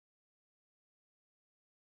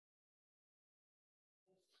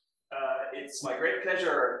It's my great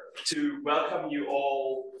pleasure to welcome you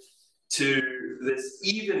all to this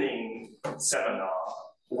evening seminar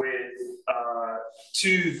with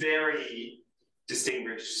two very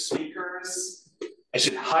distinguished speakers. I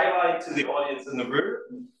should highlight to the audience in the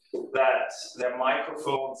room that there are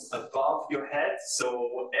microphones above your head,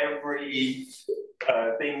 so every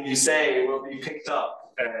thing you say will be picked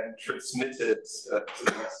up and transmitted to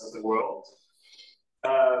the rest of the world.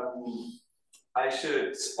 I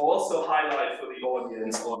should also highlight for the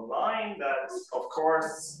audience online that, of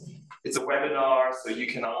course, it's a webinar, so you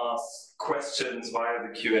can ask questions via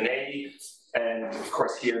the Q&A. And of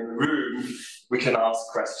course, here in the room, we can ask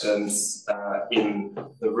questions in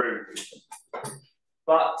the room.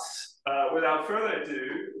 But without further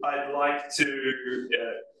ado, I'd like to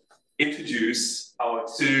introduce our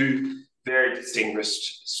two very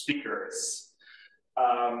distinguished speakers.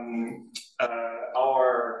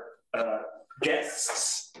 Our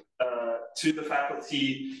guests to the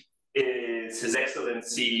faculty is His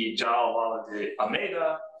Excellency João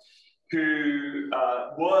Almeida, who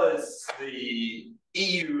was the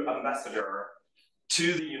EU ambassador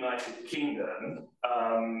to the United Kingdom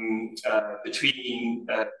between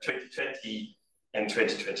 2020 and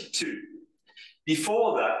 2022.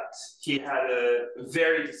 Before that, he had a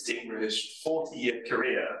very distinguished 40-year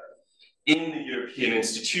career in the European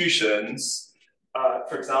institutions.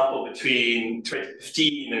 For example, between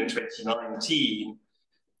 2015 and 2019,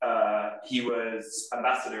 he was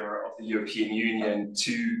ambassador of the European Union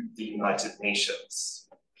to the United Nations.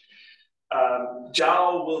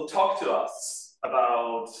 João will talk to us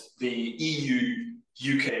about the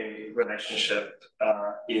EU-UK relationship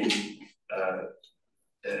in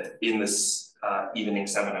this evening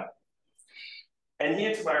seminar. And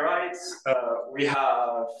here to my right, we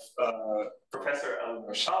have Professor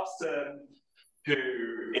Eleanor Sharpston, who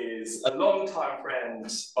is a longtime friend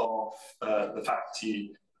of the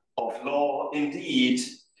Faculty of Law. Indeed,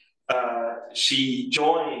 she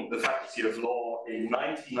joined the Faculty of Law in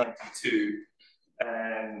 1992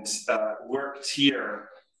 and worked here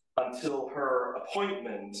until her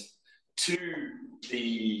appointment to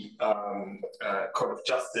the Court of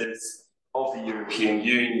Justice of the European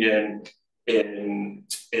Union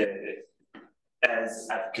as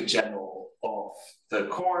Advocate General of the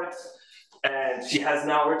Court. And she has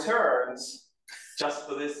now returned just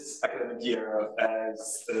for this academic year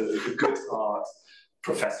as the Goodhart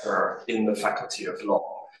Professor in the Faculty of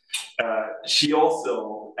Law. She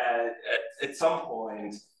also, at some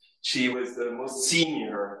point, she was the most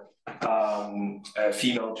senior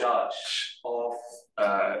female judge of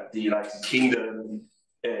the United Kingdom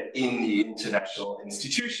in the international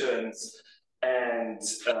institutions, and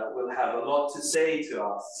will have a lot to say to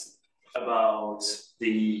us about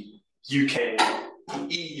the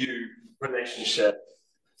UK-EU relationship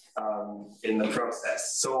in the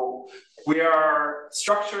process. So we are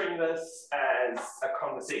structuring this as a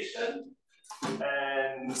conversation,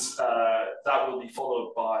 and that will be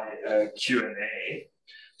followed by a Q&A.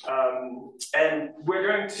 And we're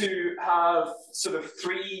going to have sort of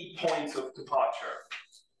 3 points of departure.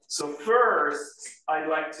 So first, I'd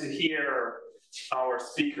like to hear our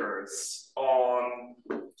speakers on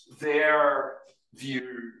their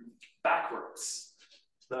view backwards,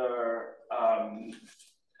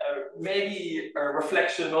 maybe a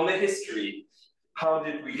reflection on the history. How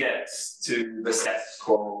did we get to the status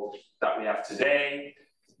quo that we have today?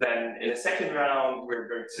 Then in a second round, we're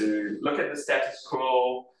going to look at the status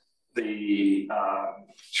quo, the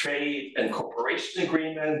trade and cooperation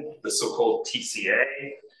agreement, the so-called TCA.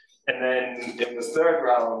 And then in the third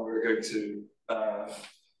round, we're going to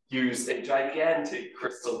use a gigantic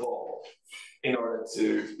crystal ball in order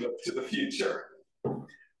to look to the future.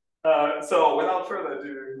 So without further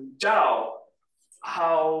ado, João,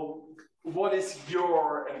 what is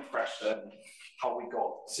your impression how we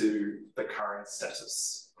got to the current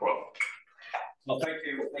status quo? Well, thank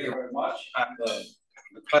you very much. I'm the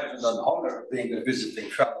pleasure and honor of being a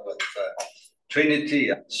visiting fellow at Trinity,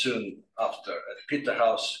 and soon after at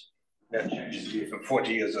Peterhouse. That's usually for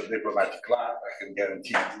 40 years of diplomatic life. I can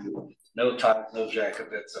guarantee you no tie, no jacket.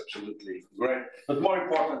 That's absolutely great. But more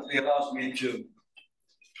importantly, it allows me to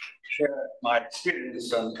share my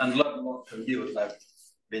experience and learn a lot from you, as I've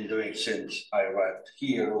been doing since I arrived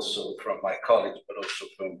here, also from my colleagues, but also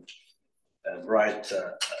from bright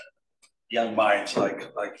young minds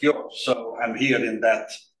like yours. So I'm here in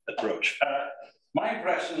that approach. My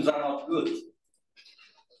impressions are not good.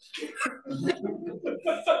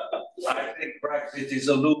 I think Brexit is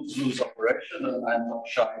a lose-lose operation, and I'm not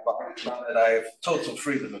shy about it. Now that I have total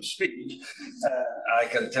freedom of speech, I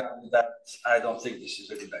can tell you that I don't think this is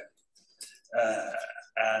a good idea.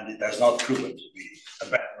 and it has not proven to be a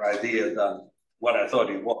better idea than what I thought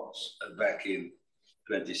it was back in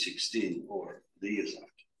 2016 or the years after.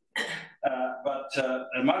 But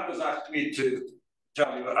Marcus asked me to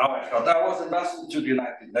tell you how I felt. I was ambassador to the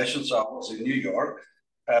United Nations, so I was in New York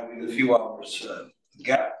with a few hours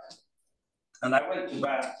gap, and I went to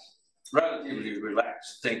bed relatively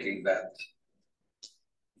relaxed, thinking that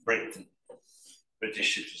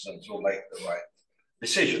British citizens will make the right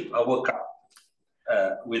decision. I woke up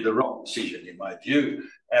with the wrong decision, in my view,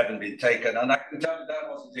 having been taken. And I can tell you that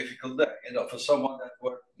was a difficult day, for someone that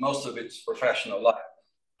worked most of its professional life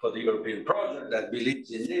for the European project, that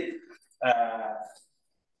believes in it.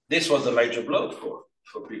 This was a major blow for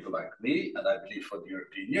people like me, and I believe for the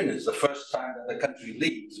European Union. It's the first time that the country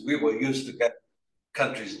leaves. We were used to get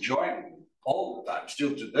countries joining all the time,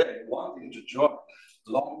 still today, wanting to join,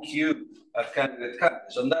 long queue of candidate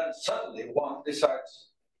countries. And then suddenly one decides,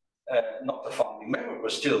 not the founding member,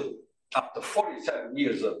 but still after 47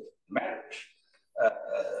 years of marriage,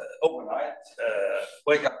 overnight,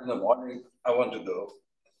 wake up in the morning, I want to go,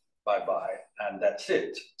 bye-bye, and that's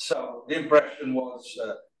it. So the impression was,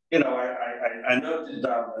 I noted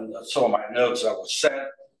down in some of my notes, I was sad,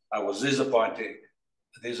 I was disappointed,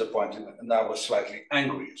 and I was slightly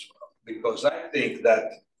angry as well, because I think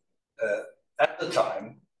that at the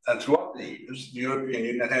time, and throughout the years, the European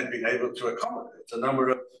Union had been able to accommodate a number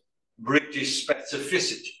of British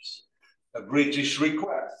specificities, British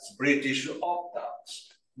requests, British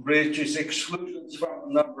opt-outs, British exclusions from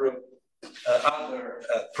a number of other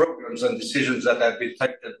programs and decisions that have been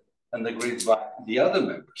taken and agreed by the other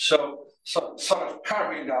members. So sort of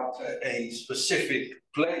carving out a specific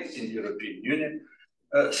place in the European Union.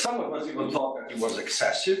 Some of us even thought that it was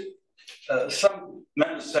excessive. Some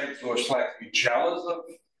member states were slightly jealous of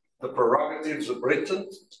the prerogatives of Britain,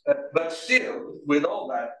 but still, with all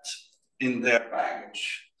that in their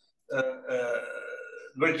baggage,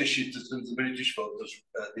 British citizens, British voters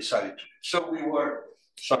decided to. So we were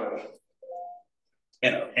sort of,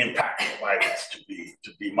 impacted by this,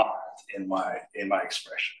 to be mild in my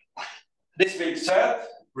expression. This being said,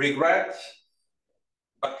 regret,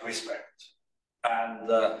 but respect. And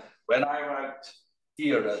when I arrived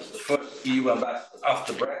here as the first EU ambassador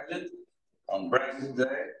after Brexit, on Brexit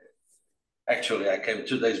Day, actually I came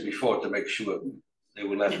 2 days before to make sure they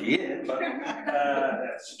would let me in, but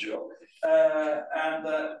that's a joke.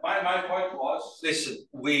 My point was, listen,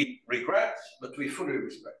 we regret, but we fully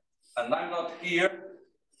respect. And I'm not here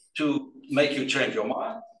to make you change your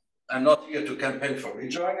mind. I'm not here to campaign for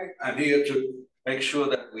rejoining. I'm here to make sure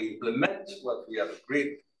that we implement what we have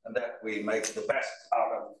agreed and that we make the best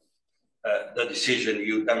out of the decision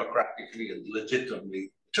you democratically and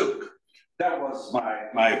legitimately took. That was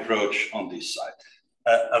my approach on this side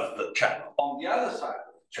of the channel. On the other side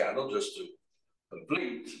of the channel, just to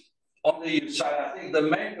complete, on the EU side, I think the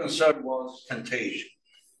main concern was contagion.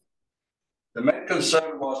 The main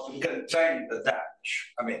concern was to contain the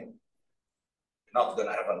damage. I mean, you're not going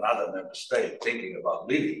to have another member state thinking about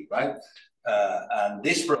leaving, right? And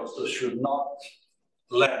this process should not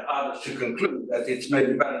let others to conclude that it's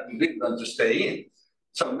maybe better to leave than to stay in.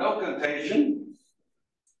 So no contagion,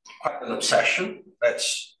 quite an obsession.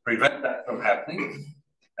 Let's prevent that from happening.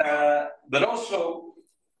 But also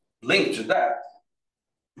linked to that,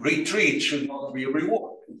 retreat should not be a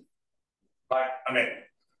reward.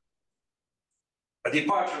 A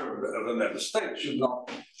departure of a member state should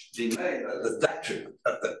not be made at the detriment,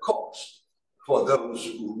 at the cost for those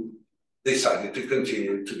who decided to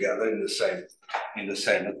continue together in the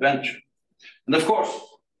same adventure. And of course,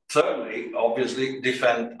 thirdly, obviously,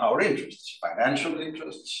 defend our interests, financial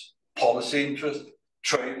interests, policy interests,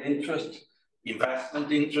 trade interests,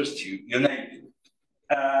 investment interests, you name it.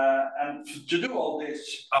 And to do all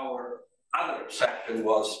this, our other obsession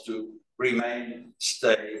was to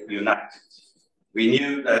stay united. We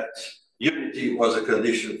knew that unity was a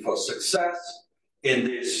condition for success in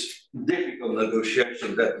this difficult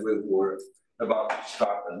negotiation that we were about to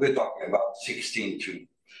start, and we're talking about 16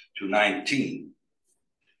 to 19.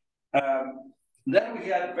 Then we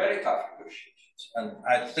had very tough negotiations, and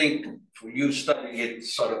I think for you studying it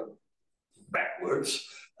sort of backwards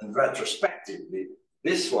and retrospectively,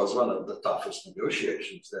 this was one of the toughest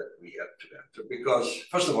negotiations that we had to enter, because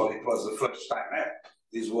first of all, it was the first time ever.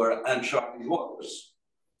 These were uncharted waters.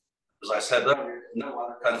 As I said earlier, no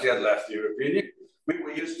other country had left the European Union. We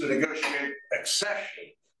were used to negotiate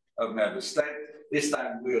accession of member states. This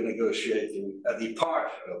time we were negotiating a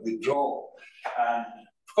departure, a withdrawal. And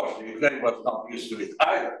of course, the Ukraine was not used to it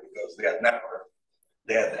either, because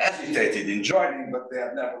they had hesitated in joining, but they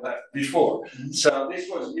had never left before. So this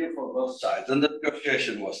was new for both sides, and the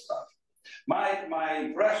negotiation was tough. My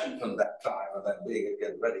impression from that time, and I'm being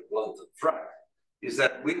again very blunt and frank, is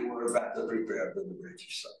that we were better prepared than the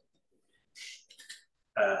British side.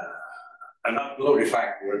 I'm not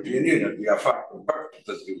glorifying the European Union. We are far from perfect,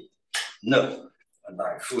 as you know, and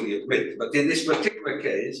I fully admit. But in this particular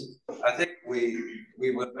case, I think we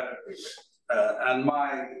were better prepared. And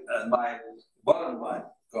my bottom line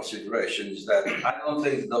consideration is that I don't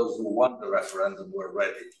think those who won the referendum were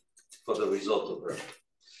ready for the result of the referendum.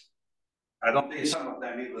 I don't think some of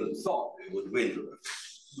them even thought we would win the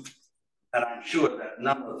referendum. And I'm sure that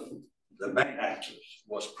none of the main actors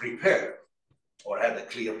was prepared or had a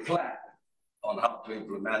clear plan on how to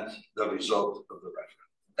implement the result of the referendum.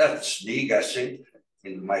 That's me guessing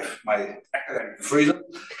in my academic freedom.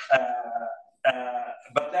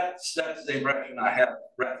 But that's the impression I have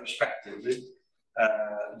retrospectively,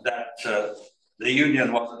 that the union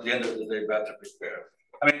was at the end of the day better prepared.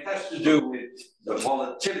 I mean, it has to do with the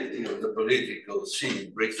volatility of the political scene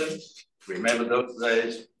in Britain. Remember those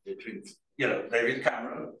days between, David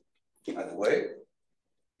Cameron, by the way,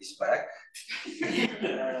 he's back.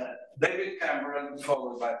 David Cameron,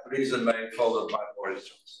 followed by Theresa May, followed by Boris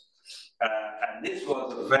Johnson. And this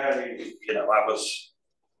was a very, I was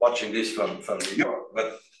watching this from New York,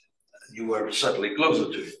 but you were certainly closer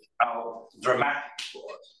to it, how dramatic it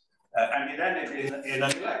was. And it ended in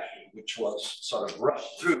an election, which was sort of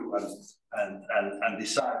rushed through and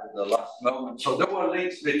decided at the last moment. So there were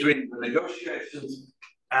links between the negotiations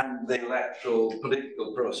and the electoral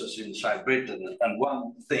political process inside Britain, and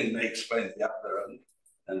one thing may explain the other,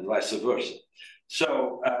 and vice versa.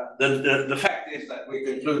 So the fact is that we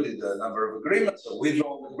concluded a number of agreements, a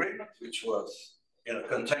withdrawal agreement, which was,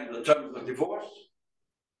 contained the terms of divorce,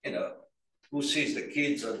 who sees the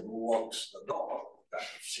kids and who walks the dog, kind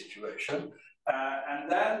of situation. And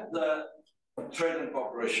then the trade and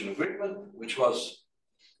cooperation agreement, which was,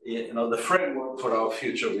 the framework for our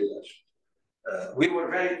future relations. We were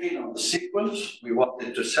very keen on the sequence. We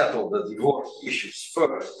wanted to settle the divorce issues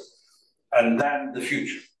first, and then the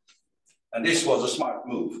future. And this was a smart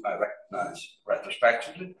move, I recognize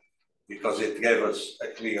retrospectively, because it gave us a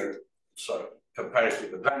clear sort of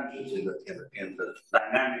comparative advantage in the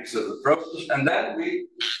dynamics of the process. And then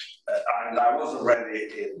and I was already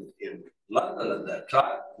in London at that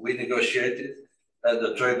time, we negotiated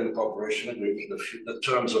the trade and cooperation agreement, the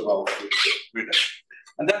terms of our future relations.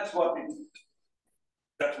 And that's where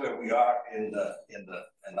we are and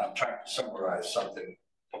I'm trying to summarize something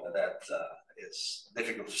that is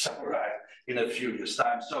difficult to summarize in a few years'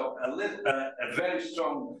 time. So a very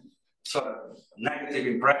strong sort of negative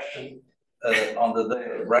impression on the day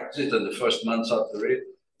of Brexit and the first months after it,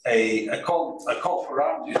 a call for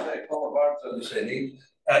arms, you say, call of arms, as you say, need,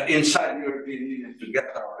 inside the European Union to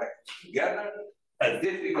get our acts together, a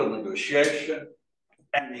difficult negotiation,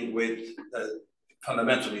 ending with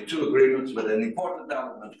fundamentally two agreements, with an important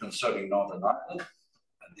element concerning Northern Ireland.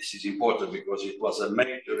 And this is important because it was a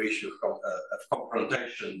major issue of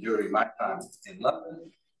confrontation during my time in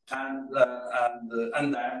London. And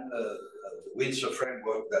then the Windsor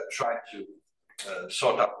framework that tried to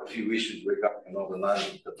sort out a few issues regarding Northern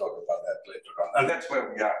Ireland. We'll talk about that later on. And that's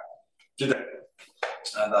where we are today.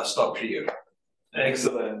 And I'll stop here.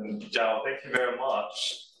 Excellent, João. Thank you very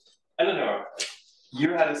much. Eleanor,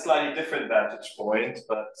 you had a slightly different vantage point,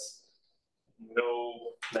 but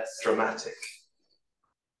no less dramatic.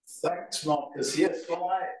 Thanks, Marcus. Yes,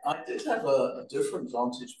 well, I did have a different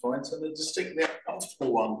vantage point, and a distinctly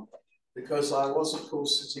uncomfortable one, because I was, of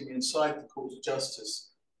course, sitting inside the Court of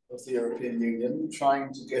Justice of the European Union,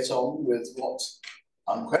 trying to get on with what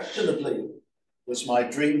unquestionably was my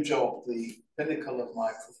dream job, the pinnacle of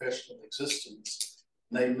my professional existence,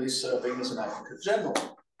 namely serving as an Advocate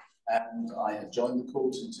General. And I had joined the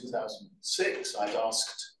court in 2006. I'd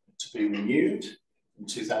asked to be renewed in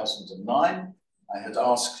 2009. I had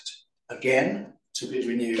asked again to be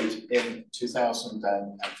renewed in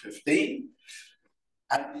 2015.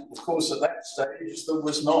 And of course, at that stage, there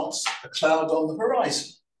was not a cloud on the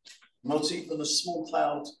horizon, not even a small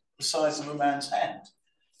cloud the size of a man's hand.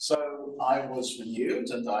 So I was renewed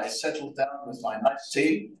and I settled down with my nice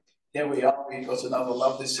team. Here we are, we've got another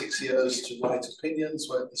lovely 6 years to write opinions.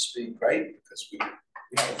 Won't this be great? Because we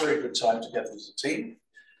had a very good time together as a team.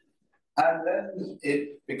 And then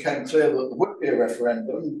it became clear that there would be a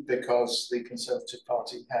referendum because the Conservative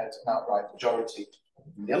Party had an outright majority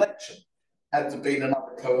in the election. Had there been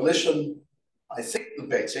another coalition, I think the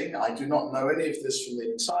betting, I do not know any of this from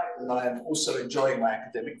the inside, and I am also enjoying my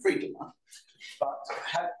academic freedom. But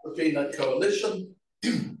had there been a coalition,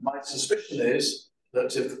 my suspicion is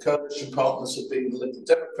that if the coalition partners had been the Liberal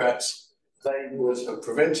Democrats, they would have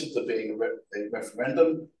prevented there being a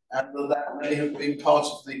referendum, and that may have been part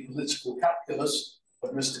of the political calculus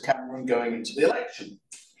of Mr. Cameron going into the election,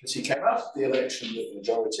 because he came out of the election with a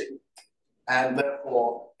majority, and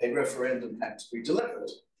therefore a referendum had to be delivered.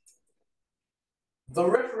 The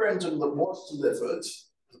referendum that was delivered,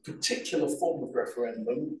 the particular form of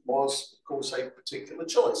referendum, was, of course, a particular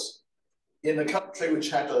choice. In a country which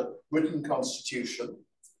had a written constitution,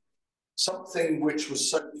 something which was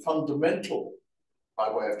so fundamental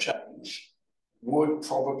by way of change would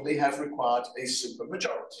probably have required a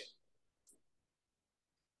supermajority.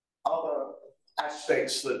 Other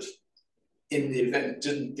aspects that in the event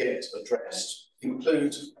didn't get addressed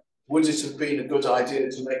include, would it have been a good idea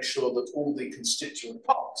to make sure that all the constituent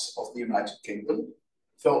parts of the United Kingdom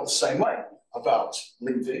felt the same way about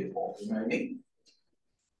leaving or remaining?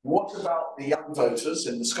 What about the young voters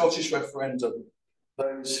in the Scottish referendum?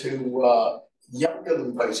 Those who were younger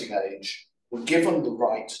than voting age were given the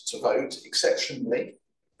right to vote exceptionally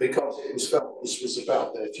because it was felt this was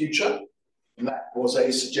about their future. And that was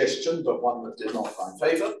a suggestion, but one that did not find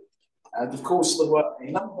favour. And of course, there were a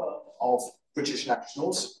number of British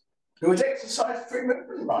nationals who had exercised free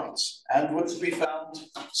movement rights and were to be found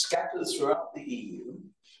scattered throughout the EU,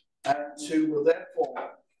 and who were therefore,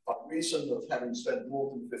 by reason of having spent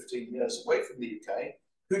more than 15 years away from the UK,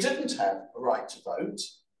 who didn't have a right to vote.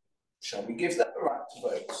 Shall we give them a right to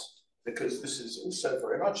vote? Because this is also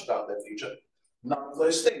very much about their future. None of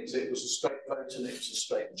those things. It was a straight vote and it was a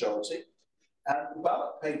straight majority. And the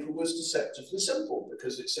ballot paper was deceptively simple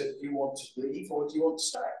because it said, do you want to leave or do you want to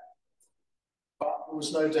stay? But there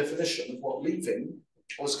was no definition of what leaving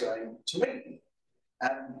was going to mean.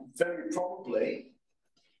 And very probably,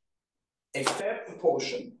 a fair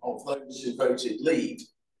proportion of those who voted leave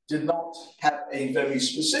did not have a very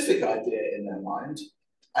specific idea in their mind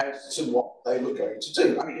as to what they were going to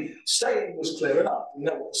do. I mean, staying was clear enough. We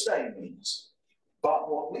know what staying means.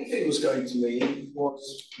 But what leaving was going to mean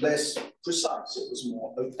was less precise. It was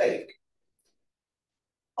more opaque.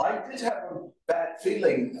 I did have a bad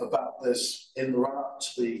feeling about this in the run-up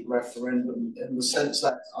to the referendum, in the sense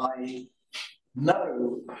that I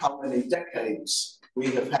know how many decades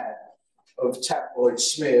we have had of tabloid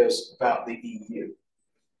smears about the EU.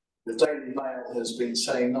 The Daily Mail has been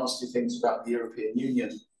saying nasty things about the European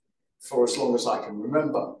Union for as long as I can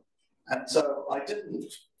remember. And so I didn't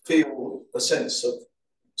feel a sense of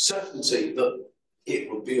certainty that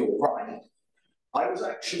it would be all right. I was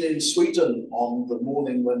actually in Sweden on the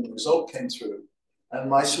morning when the result came through, and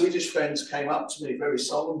my Swedish friends came up to me very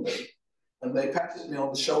solemnly, and they patted me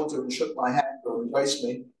on the shoulder and shook my hand or embraced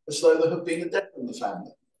me as though there had been a death in the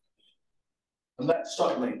family. And that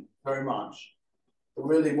struck me very much. There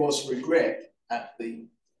really was regret at the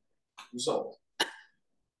result.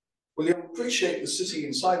 Well, you'll appreciate that sitting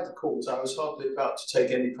inside the court, I was hardly about to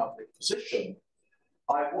take any public position.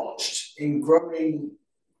 I watched in growing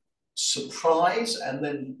surprise and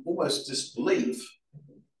then almost disbelief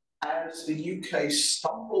as the UK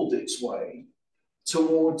stumbled its way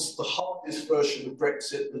towards the hardest version of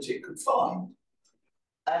Brexit that it could find.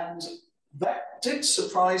 And that did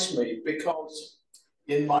surprise me because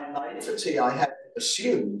in my naivety, I had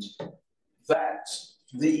assumed that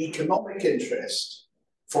the economic interest,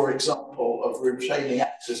 for example, of retaining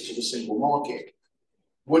access to the single market,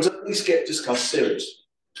 would at least get discussed seriously.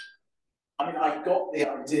 I mean, I got the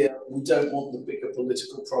idea we don't want the bigger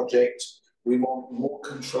political project, we want more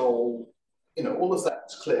control, you know, all of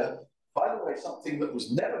that's clear. By the way, something that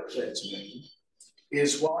was never clear to me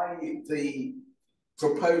is why the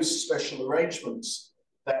proposed special arrangements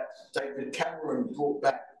that David Cameron brought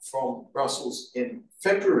back from Brussels in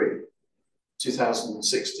February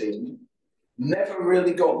 2016 never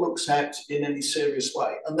really got looked at in any serious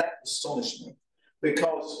way. And that astonished me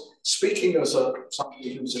because speaking as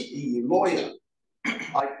somebody who's an EU lawyer,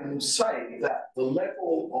 I can say that the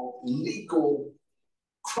level of legal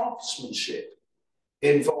craftsmanship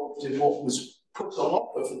involved in what was put on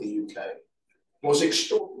offer for the UK was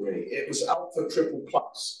extraordinary. It was alpha triple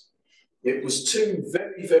plus. It was two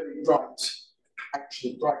very, very bright,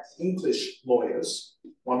 actually bright English lawyers,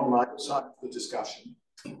 one on either side of the discussion,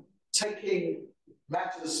 taking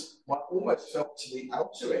matters what almost felt to the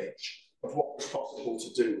outer edge of what was possible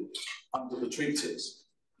to do under the treaties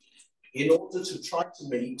in order to try to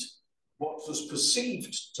meet what was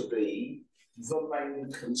perceived to be the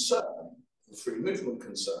main concern, the free movement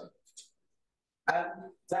concern. And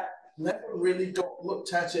that never really got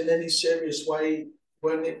looked at in any serious way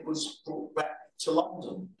when it was brought back to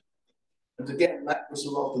London. And again, that was a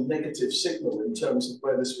rather negative signal in terms of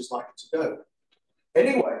where this was likely to go.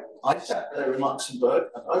 Anyway, I sat there in Luxembourg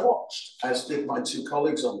and I watched, as did my two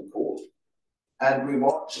colleagues on the court, And we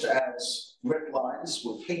watched as red lines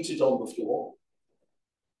were painted on the floor.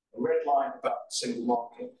 A red line about the single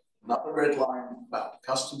market, another red line about the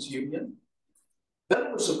customs union. Then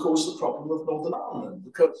there was, of course, the problem of Northern Ireland,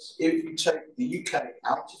 because if you take the UK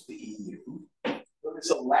out of the EU, there is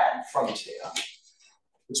a land frontier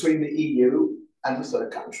between the EU and the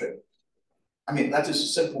third country. I mean, that is a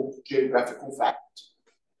simple geographical fact.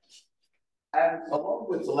 And along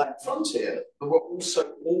with the land frontier, there were also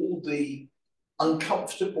all the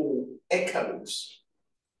uncomfortable echoes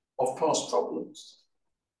of past problems.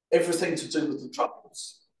 Everything to do with the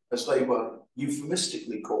Troubles, as they were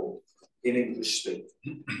euphemistically called in English speak.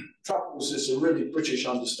 Troubles is a really British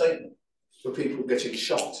understatement for people getting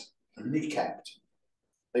shot and kneecapped.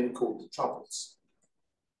 They were called the Troubles.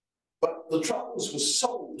 But the Troubles were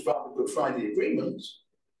solved by the Good Friday Agreement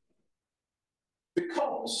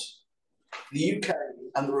because the UK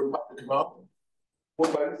and the Republic of Ireland were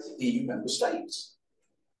both EU member states.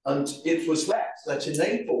 And it was that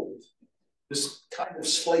enabled this kind of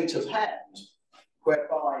sleight of hand,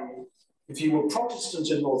 whereby if you were Protestant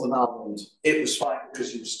in Northern Ireland, it was fine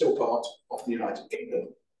because you were still part of the United Kingdom.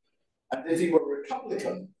 And if you were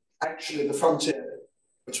Republican, actually the frontier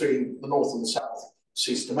between the North and the South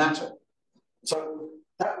ceased to matter. So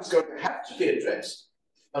that was going to have to be addressed.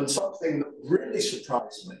 And something that really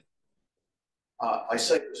surprised me, I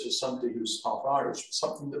say this as somebody who's half Irish, but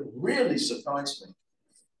something that really surprised me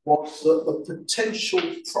was that the potential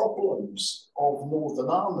problems of Northern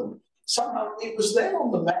Ireland, somehow it was there on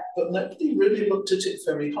the map, but nobody really looked at it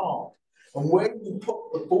very hard. And when you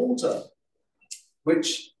put the border,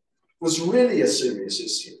 which was really a serious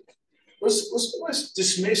issue, was almost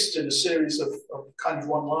dismissed in a series of kind of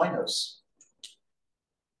one-liners.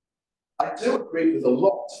 I do agree with a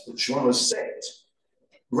lot that João has said,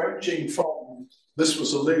 ranging from this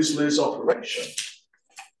was a lose-lose operation,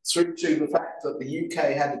 through to the fact that the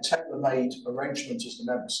UK had a tailor-made arrangement as the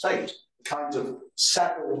member state, a kind of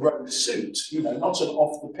Savile Row suit, you know, not an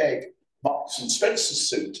off-the-peg Marks and Spencer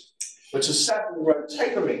suit, but a Savile Row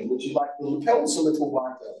tailoring. Would you like the lapels a little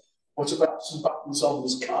wider? What about some buttons on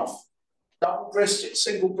this cuff? Double-breasted,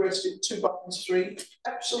 single-breasted, 2 buttons, 3,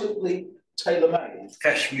 absolutely tailor-made.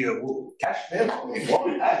 Cashmere wool. Cashmere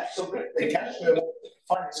wool, absolutely. Cashmere wool,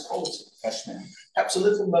 finest quality cashmere. Perhaps a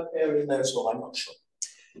little mohair in there as well, I'm not sure.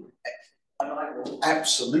 And I will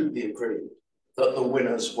absolutely agree that the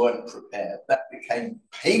winners weren't prepared. That became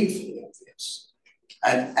painfully obvious.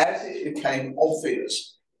 And as it became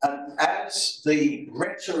obvious, and as the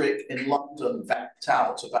rhetoric in London backed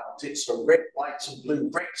out about it's a red, white, and blue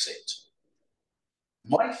Brexit,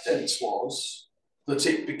 my sense was that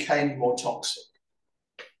it became more toxic.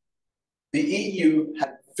 The EU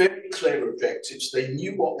had very clear objectives. They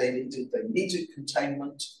knew what they needed. They needed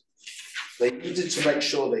containment. They needed to make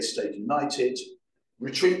sure they stayed united.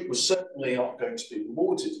 Retreat was certainly not going to be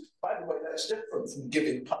rewarded. By the way, that's different from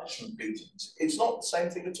giving punishment beatings. It's not the same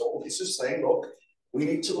thing at all. It's just saying, look, we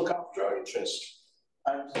need to look after our interests.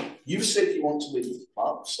 And you said you want to leave the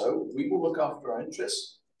club, so we will look after our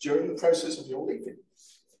interests during the process of your leaving.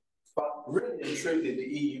 But really and truly,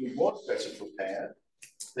 the EU was better prepared.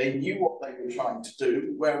 They knew what they were trying to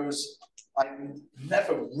do, whereas I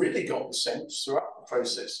never really got the sense throughout the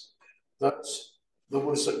process that there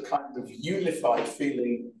was a kind of unified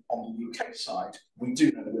feeling on the UK side. We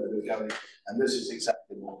do know where we're going, and this is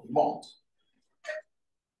exactly what we want.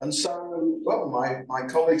 And so, well, my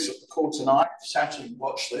colleagues at the court and I sat and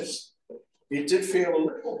watched this. It did feel a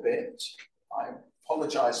little bit, I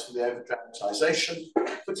apologise for the over-dramatisation,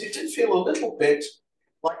 but it did feel a little bit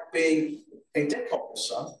like being a deck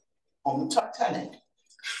officer on the Titanic.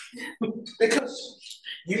 Because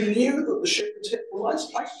you knew that the ship had hit the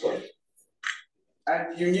iceberg.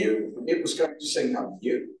 And you knew it was going to sink under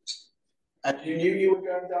you. And you knew you were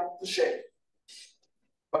going down the ship.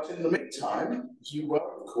 But in the meantime, you were,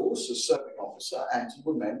 of course, a serving officer, and you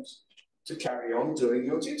were meant to carry on doing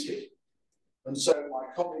your duty. And so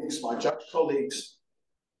my colleagues, my judge colleagues,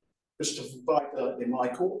 Christopher Bider in my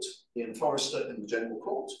court, Ian Forrester in the General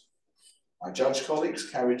Court, my judge colleagues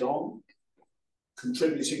carried on,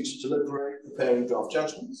 contributing to deliberate, preparing draft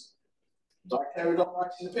judgments. And I carried on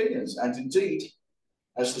writing opinions. And indeed,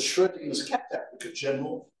 as the Schrodinger's cat advocate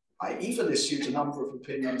general, I even issued a number of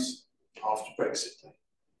opinions after Brexit Day.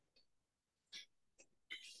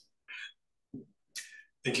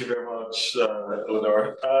 Thank you very much,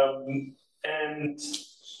 Eleanor. And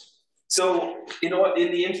so, you know what,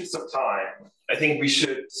 in the interest of time, I think we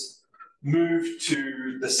should move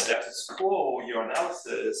to the status quo, your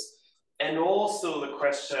analysis, and also the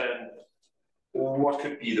question, what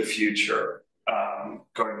could be the future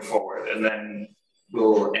going forward? And then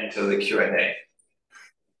we'll enter the Q&A.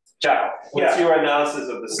 João, what's your analysis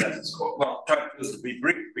of the status quo? Well, try to be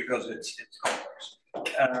brief because it's complex.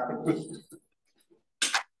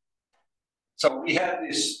 So we had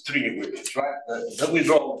these three agreements, right? The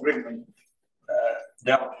withdrawal agreement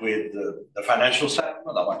dealt with the financial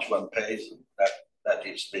settlement, how much one pays, that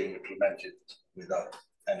is being implemented without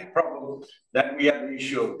any problem. Then we had the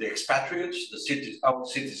issue of the expatriates, our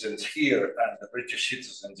citizens here and the British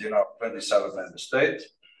citizens in our 27 member states.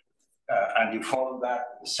 And you follow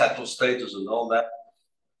that, the settled status and all that.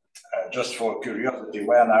 Just for curiosity,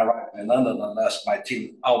 when I arrived in London and asked my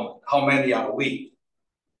team, how many are we?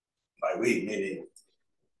 By we, meaning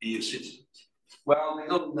EU citizens. Well, they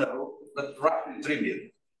don't know, but roughly 3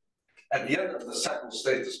 million. At the end of the settled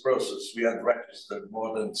status process, we had registered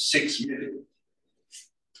more than 6 million.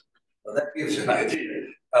 Well, that gives you an idea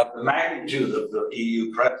of the magnitude of the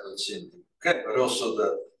EU presence in the UK, but also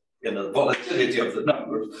the volatility of the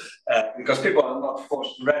number, because people are not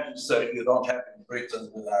forced to register. You don't have in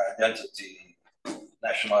Britain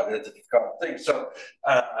national identity card thing. So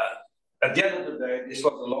at the end of the day, this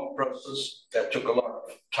was a long process that took a lot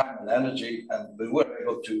of time and energy, and we were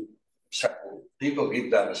able to settle people,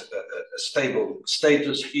 give them a stable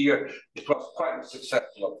status here. It was quite a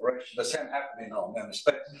successful operation. The same happened in our member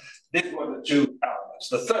states. These were the two elements.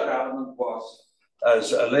 The third element was,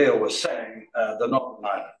 as Leo was saying, the Northern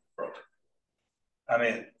Ireland project. I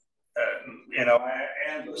mean,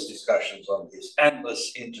 endless discussions on this,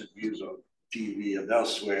 endless interviews on TV and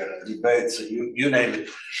elsewhere, debates, you name it.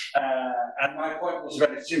 And my point was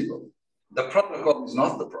very simple. The protocol is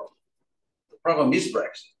not the problem. The problem is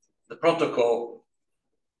Brexit. The protocol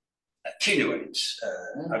attenuates,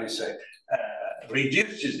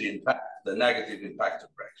 reduces the impact, the negative impact of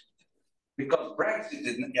Brexit. Because Brexit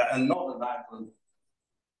and Northern Ireland,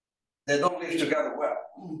 they don't live together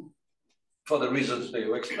well, for the reasons they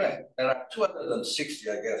explained. There are 260,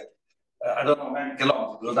 I guess, I don't know how many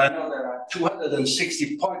kilometers, but I know there are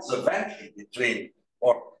 260 points of entry between,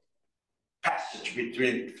 or passage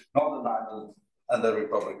between Northern Ireland and the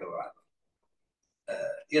Republic of Ireland.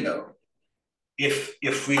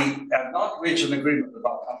 If we had not reached an agreement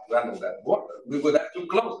about how to handle that border, we would have to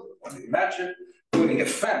close it. Imagine putting a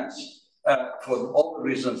fence for all the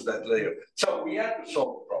reasons that later. So we had to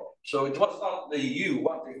solve the problem. So it was not the EU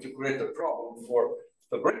wanting to create a problem for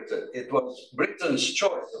Britain. It was Britain's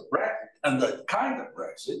choice of Brexit and the kind of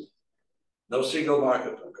Brexit, no single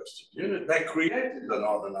market or customs union, that created the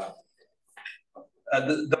Northern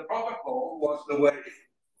Ireland. The protocol was the way,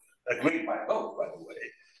 agreed by both, by the way,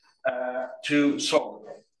 to solve the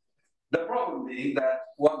problem. The problem being that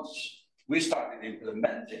once we started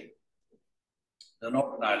implementing the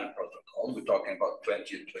Northern Ireland Protocol, we're talking about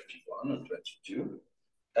 2021 and 22,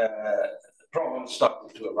 problems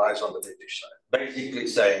started to arise on the British side, basically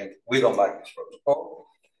saying, we don't like this protocol,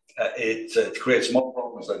 it creates more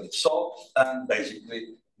problems than it solves, and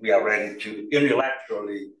basically we are ready to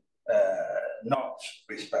unilaterally not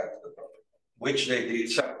respect the protocol, which they did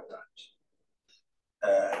several times.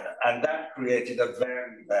 And that created a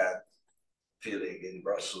very bad feeling in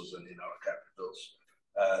Brussels and in our capitals.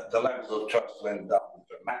 The levels of trust went down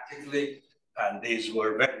dramatically, and these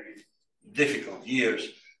were very difficult years.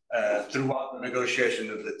 Throughout the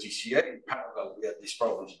negotiation of the TCA, in parallel, we had these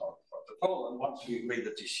problems on the protocol, and once we agreed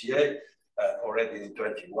the TCA, already in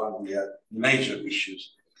 21, we had major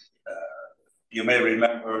issues. You may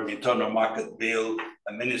remember the internal market bill,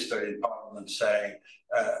 a minister in parliament saying,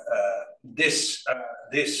 with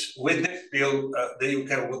this bill, the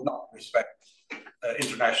UK would not respect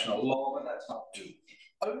international law, but that's not true.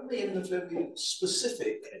 Only in the very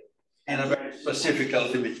specific. In a very specific and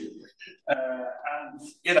limited way. And,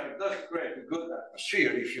 it does create a good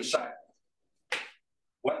atmosphere if you sign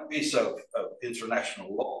one piece of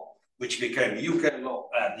international law, which became UK law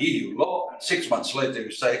and EU law, and 6 months later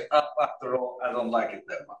you say, after all, I don't like it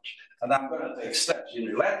that much. And I'm going to take steps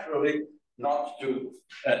unilaterally not to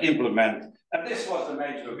implement. And this was a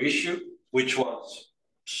major issue, which was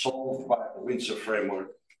solved by the Windsor framework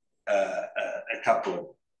a couple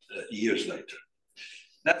of years later.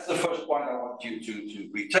 That's the first point I want you to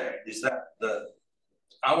retain, is that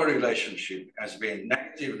our relationship has been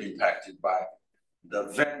negatively impacted by the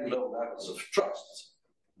very low levels of trust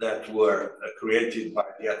that were created by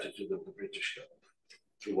the attitude of the British government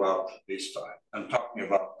throughout this time. I'm talking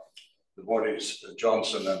about the Boris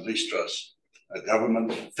Johnson and Liz Truss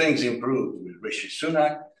government. Things improved with Rishi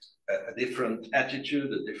Sunak, a different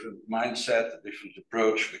attitude, a different mindset, a different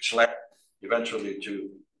approach, which led eventually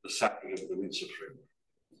to the sacking of the Windsor framework.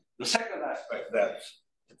 The second aspect that,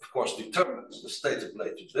 of course, determines the state of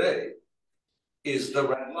play today is the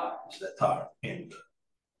red lines that are in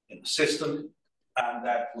the system and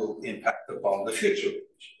that will impact upon the future.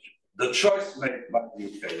 The choice made by the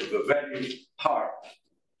UK is a very hard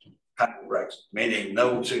kind of Brexit, meaning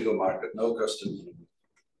no single market, no customs union,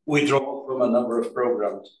 withdrawal from a number of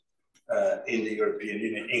programs in the European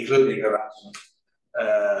Union, including Erasmus,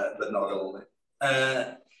 but not only,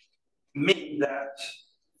 mean that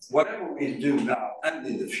whatever we do now and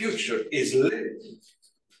in the future is limited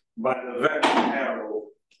by the very narrow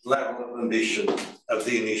level of ambition of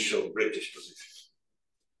the initial British position,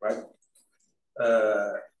 right?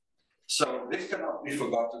 So this cannot be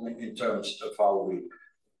forgotten in terms of how we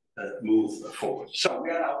move forward. So we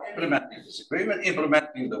are now implementing this agreement,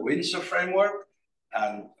 implementing the Windsor framework,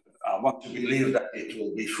 and I want to believe that it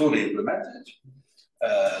will be fully implemented.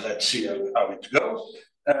 Let's see how it goes.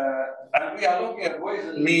 And we are looking at ways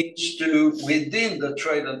and means to, within the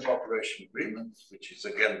Trade and Cooperation Agreement, which is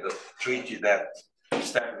again the treaty that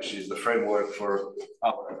establishes the framework for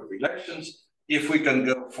our relations, if we can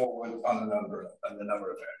go forward on a number of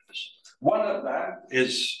areas. One of them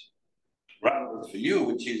is relevant for you,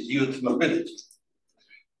 which is youth mobility.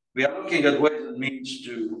 We are looking at ways and means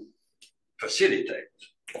to facilitate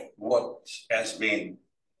what has been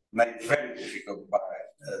made very difficult by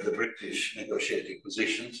the British negotiating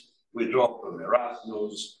positions, withdraw from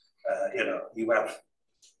Erasmus, you have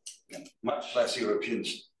much less European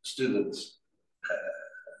students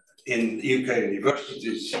in UK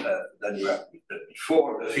universities than you have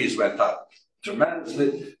before. The fees went up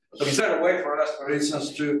tremendously. So is there a way for us, for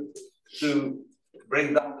instance, to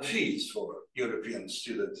bring down the fees for European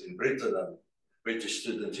students in Britain and British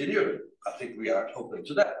students in Europe? I think we are open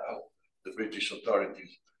to that. I hope the British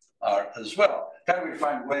authorities are as well. Can we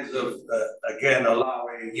find ways of, again,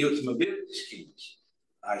 allowing youth mobility schemes?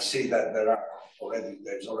 I see that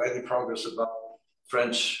there's already progress about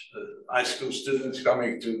French high school students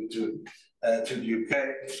coming to the UK.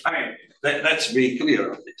 I mean, let's be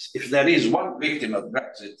clear on this. If there is one victim of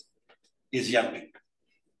Brexit, it's young people.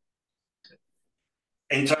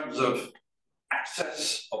 In terms of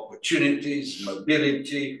access, opportunities,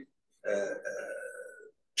 mobility,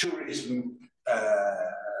 tourism,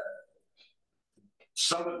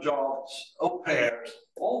 summer jobs, au pairs,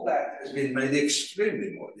 all that has been made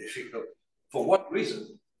extremely more difficult. For what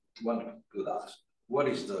reason? One could ask. What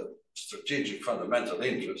is the strategic fundamental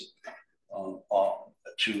interest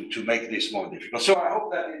to make this more difficult? So I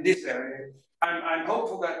hope that in this area, I'm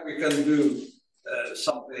hopeful that we can do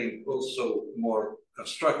something also more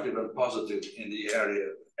constructive and positive in the area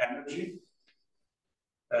of energy,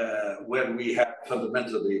 where we have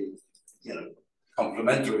fundamentally,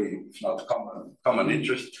 complementary, if not common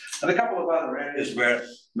interest, and a couple of other areas where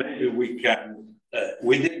maybe we can,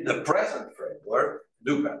 within the present framework,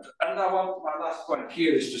 do better. And my last point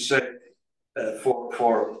here is to say,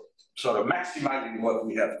 for sort of maximizing what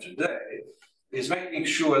we have today, is making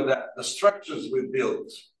sure that the structures we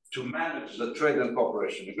built to manage the Trade and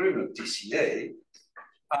Cooperation Agreement, TCA,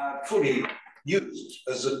 are fully used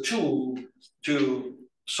as a tool to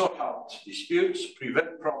sort out disputes,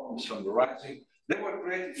 prevent problems from arising. They were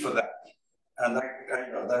created for that. And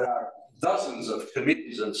there are dozens of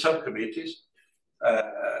committees and subcommittees.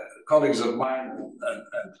 Colleagues of mine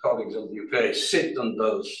and colleagues of the UK sit on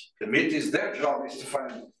those committees. Their job is to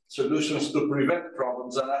find solutions to prevent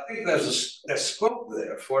problems. And I think there's a scope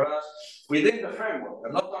there for us within the framework.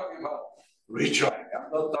 I'm not talking about retrying.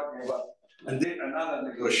 I'm not talking about another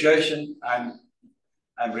negotiation. I'm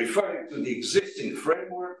referring to the existing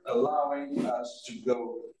framework, allowing us to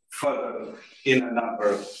go further in a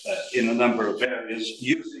number of areas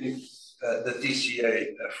using the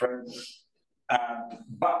TCA framework.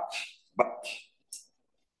 But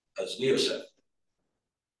as Leo said,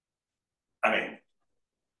 I mean,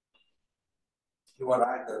 you are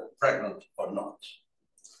either pregnant or not.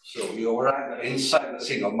 So you are either inside the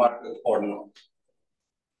single market or not.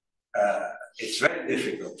 It's very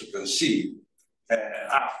difficult to conceive a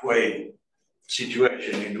halfway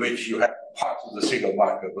situation in which you have parts of the single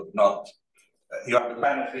market, but not, you have the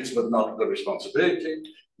benefits, but not the responsibility.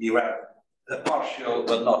 You have a partial,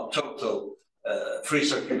 but not total free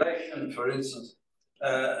circulation, for instance.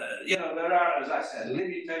 There are, as I said,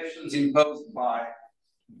 limitations imposed by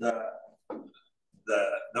the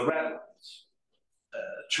relevance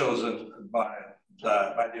chosen by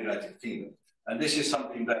the United Kingdom. And this is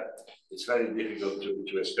something that it's very difficult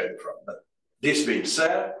to escape from. But this being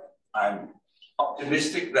said, I'm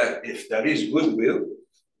optimistic that if there is goodwill,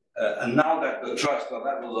 and now that the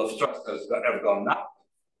levels of trust have gone up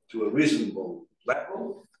to a reasonable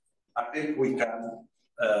level, I think we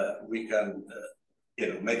can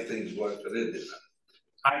make things work a little bit.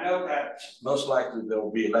 I know that most likely there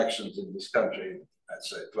will be elections in this country let's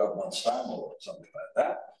say, 12 months' time or something like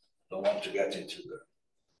that. Don't want to get into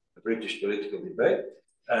the British political debate.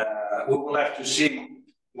 We will have to see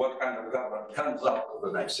what kind of government comes out of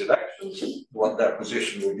the next elections, what their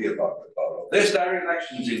position will be about all this. There are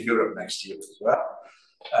elections in Europe next year as well.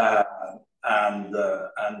 And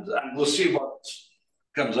we'll see what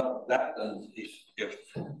comes out of that, and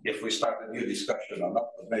if we start a new discussion or not,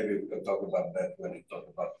 but maybe we can talk about that when we talk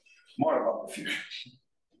about more about the future.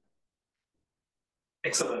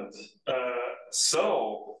 Excellent.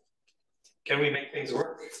 So, can we make things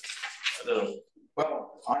work? I don't know.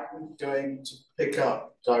 Well, I'm going to pick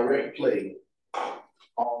up directly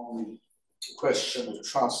on the question of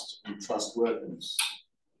trust and trustworthiness.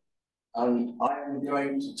 And I'm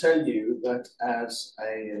going to tell you that as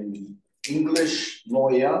an English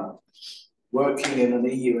lawyer working in an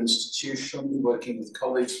EU institution, working with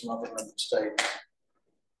colleagues from other member states,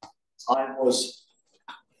 I was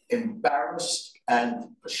embarrassed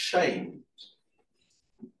and ashamed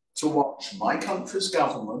to watch my country's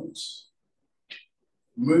government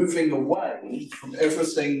moving away from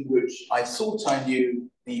everything which I thought I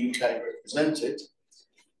knew the UK represented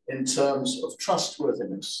in terms of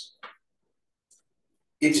trustworthiness.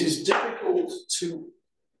 It is difficult to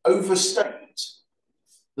overstate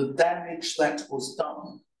the damage that was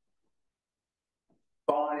done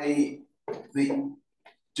by the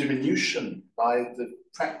diminution, by the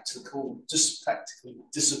practical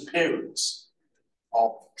disappearance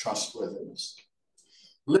of trustworthiness.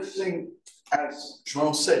 Listening, as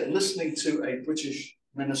João said, listening to a British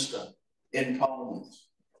minister in Parliament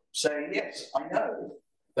saying, yes, I know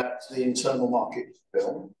that the Internal Market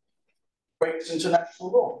Bill breaks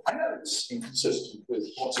international law. I know it's inconsistent with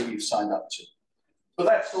what we've signed up to. But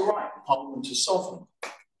that's all right, Parliament is sovereign.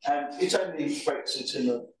 And it only breaks it in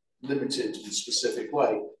a limited and specific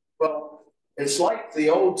way. Well, it's like the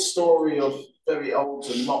old story of, very old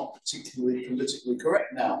and not particularly politically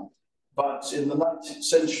correct now, but in the 19th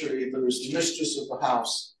century, there was the mistress of the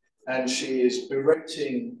house, and she is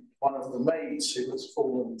berating one of the maids who has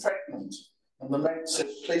fallen pregnant. And the maid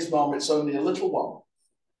says, please, ma'am, it's only a little one.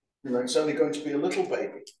 You know, it's only going to be a little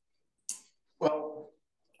baby. Well,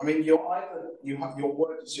 I mean, you're either, you have your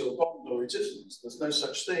word is your bond or it isn't. There's no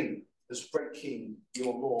such thing as breaking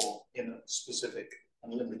your law in a specific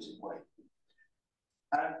and limited way.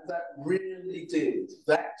 And that really did,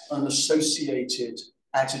 that and associated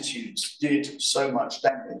attitudes did so much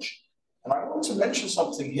damage. And I want to mention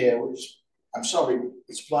something here, which I'm sorry,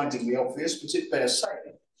 it's blindingly obvious, but it bears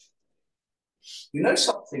saying. You know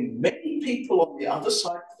something, many people on the other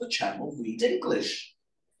side of the channel read English.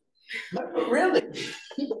 No, but really.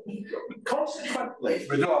 Consequently,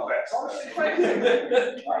 We do our best.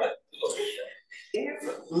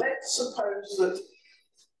 If, let's suppose that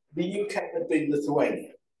the UK had been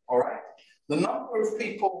Lithuania, all right? The number of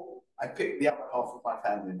people, I picked the other half of my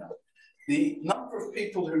family now, the number of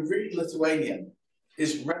people who read Lithuanian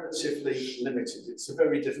is relatively limited. It's a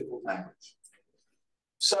very difficult language.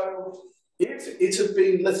 So if it had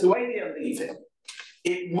been Lithuanian even,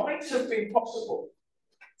 it might have been possible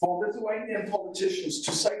for Lithuanian politicians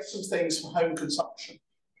to say some things for home consumption,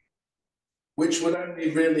 which would only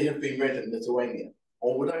really have been read in Lithuanian,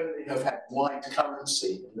 or would only have had wide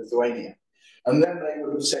currency in Lithuania. And then they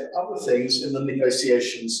would have said other things in the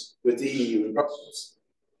negotiations with the EU in Brussels.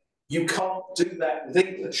 You can't do that with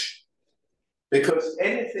English, because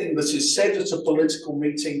anything that is said at a political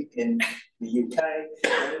meeting in the UK,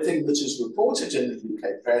 anything that is reported in the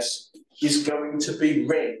UK press, is going to be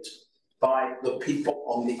read by the people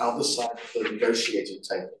on the other side of the negotiating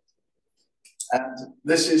table. And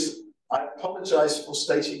this is, I apologize for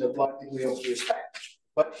stating a blindingly obvious fact,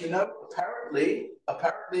 but you know,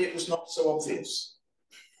 apparently it was not so obvious.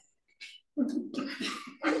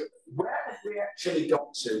 Where have we actually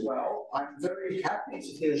got to? Well, I'm very happy to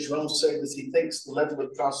hear João say that he thinks the level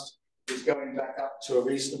of trust is going back up to a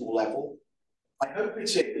reasonable level. I hope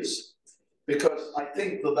it is, because I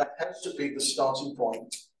think that that has to be the starting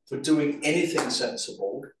point for doing anything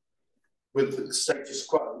sensible with the status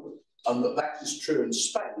quo, and that is true in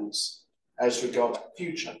spades as regards the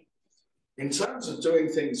future. In terms of doing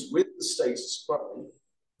things with the status quo,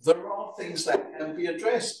 there are things that can be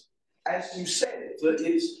addressed. As you said, there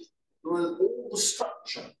is all the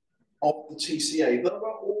structure of the TCA. There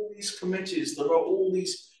are all these committees. There are all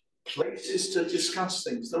these places to discuss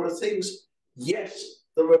things. There are things, yes,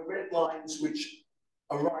 there are red lines which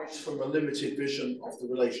arise from a limited vision of the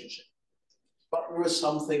relationship. But there are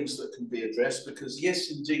some things that can be addressed because, yes,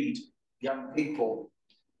 indeed, young people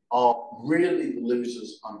are really the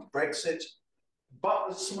losers under Brexit, but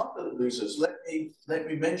there's some other losers. Let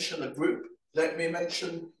me mention a group. Let me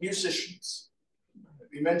mention musicians.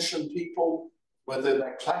 we mentioned people, whether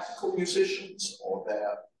they're classical musicians or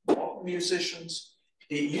they're modern musicians.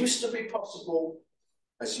 It used to be possible,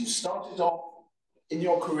 as you started off in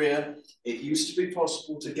your career, it used to be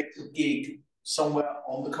possible to get a gig somewhere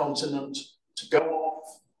on the continent, to go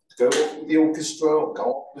off with the orchestra or go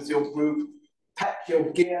off with your group, pack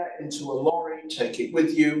your gear into a lorry, take it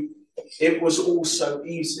with you. It was all so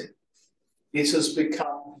easy. It has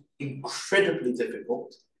become incredibly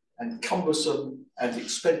difficult and cumbersome and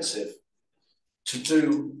expensive to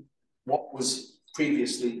do what was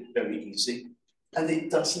previously very easy, and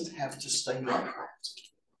it doesn't have to stay like that.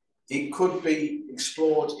 It could be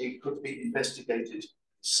explored, it could be investigated.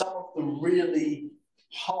 Some of the really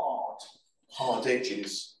hard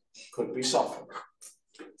edges could be softened.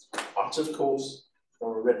 But of course, there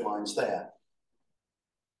are red lines there.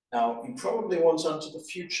 Now, you probably want onto the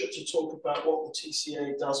future to talk about what the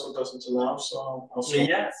TCA does or doesn't allow, so I'll stop.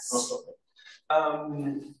 Yes. I'll stop it.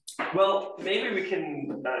 Well, maybe we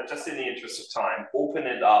can, just in the interest of time, open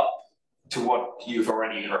it up to what you've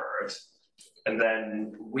already heard, and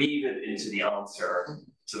then weave it into the answer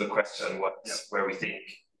to the question where we think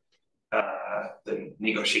the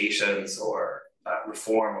negotiations or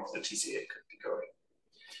reform of the TCA could be going.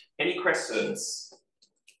 Any questions